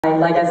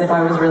like as if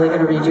I was really going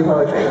to read you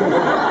poetry.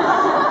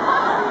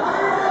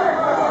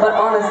 But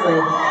honestly,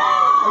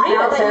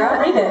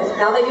 read it.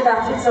 Now that you've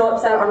acted so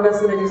upset, I'm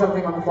just going to do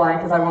something on the fly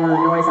because I want to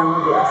annoy some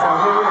of you. So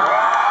here we go.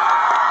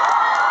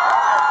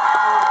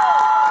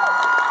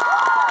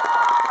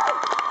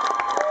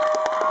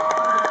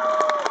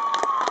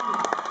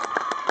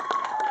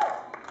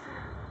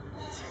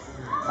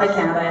 I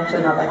can't. I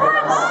actually not that good.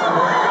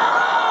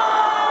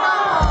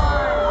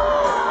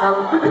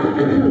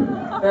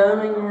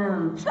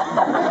 Birmingham. Let's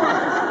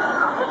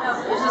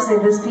just say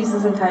this piece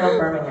is entitled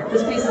Birmingham.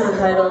 This piece is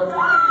entitled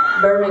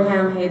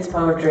Birmingham Hates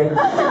Poetry.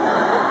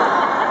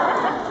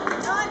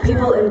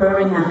 People in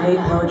Birmingham hate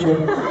poetry.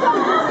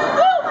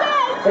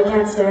 They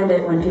can't stand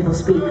it when people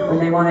speak, when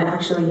they want to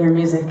actually hear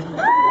music.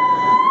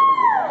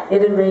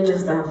 It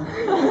enrages them.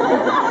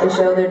 They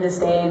show their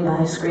disdain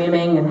by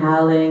screaming and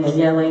howling and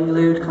yelling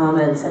lewd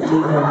comments at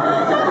Tegan.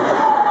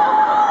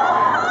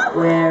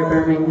 Where,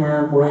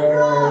 Birmingham,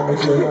 where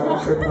is your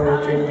love for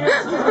poetry?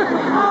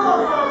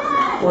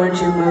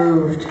 Weren't you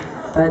moved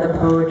by the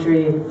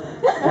poetry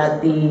at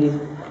the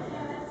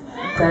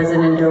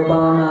President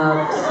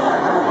Obama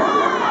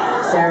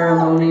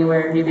ceremony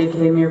where he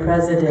became your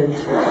president?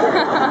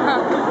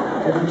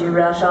 Didn't you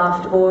rush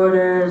off to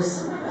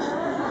borders?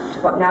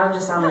 But now I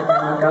just sound like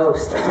I'm a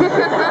ghost. Like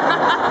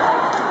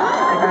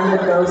I'm the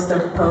ghost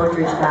of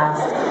poetry's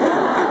past.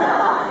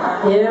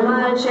 Hear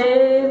my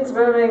chains,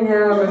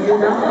 Birmingham, if you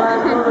don't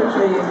like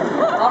poetry.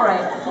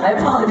 Alright, I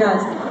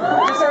apologize.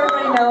 Just so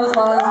everybody knows,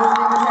 while I was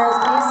listening to Sara's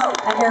piece,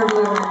 I hear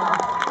blue in my mouth.